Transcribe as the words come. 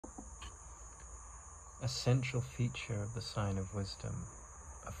A central feature of the sign of wisdom,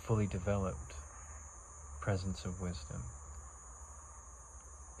 a fully developed presence of wisdom,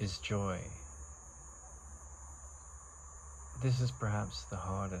 is joy. This is perhaps the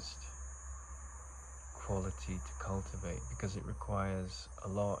hardest quality to cultivate because it requires a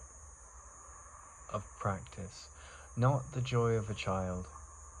lot of practice. Not the joy of a child,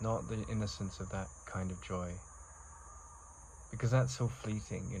 not the innocence of that kind of joy, because that's so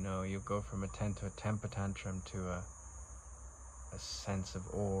fleeting. You'll go from a temper tantrum to a sense of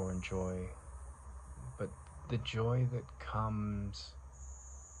awe and joy. But the joy that comes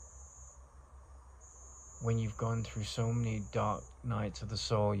when you've gone through so many dark nights of the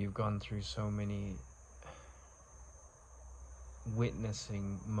soul, you've gone through so many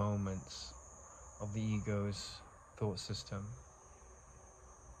witnessing moments of the ego's thought system,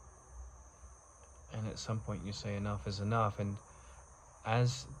 and at some point you say enough is enough, and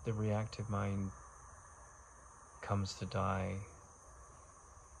as the reactive mind comes to die,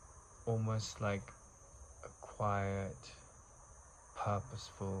 almost like a quiet,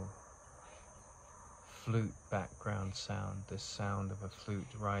 purposeful flute background sound, the sound of a flute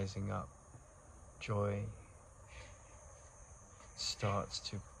rising up, joy starts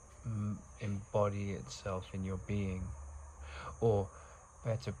to embody itself in your being. Or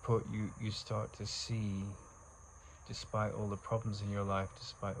better put, you start to see, despite all the problems in your life,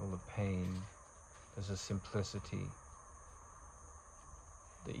 despite all the pain, there's a simplicity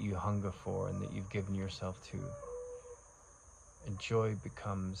that you hunger for and that you've given yourself to. And joy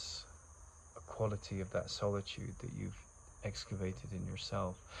becomes a quality of that solitude that you've excavated in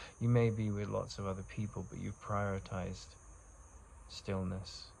yourself. You may be with lots of other people, but you've prioritized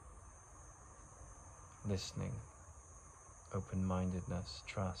stillness, listening, open-mindedness,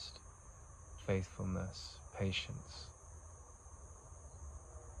 trust, faithfulness, patience,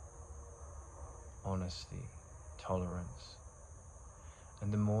 honesty, tolerance.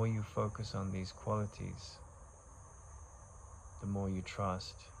 And the more you focus on these qualities, the more you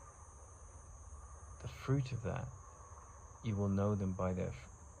trust, the fruit of that, you will know them by the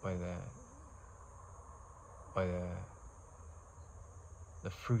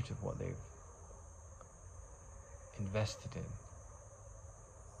fruit of what they've invested in.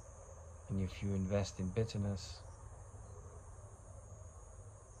 And if you invest in bitterness,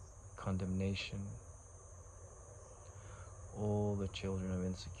 condemnation, all the children of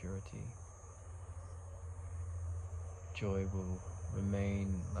insecurity, joy will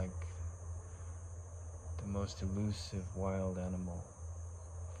remain like the most elusive wild animal,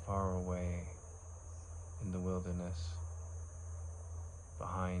 far away in the wilderness,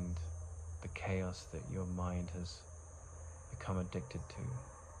 behind the chaos that your mind has become addicted to.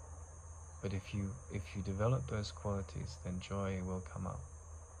 But if you develop those qualities, then joy will come up.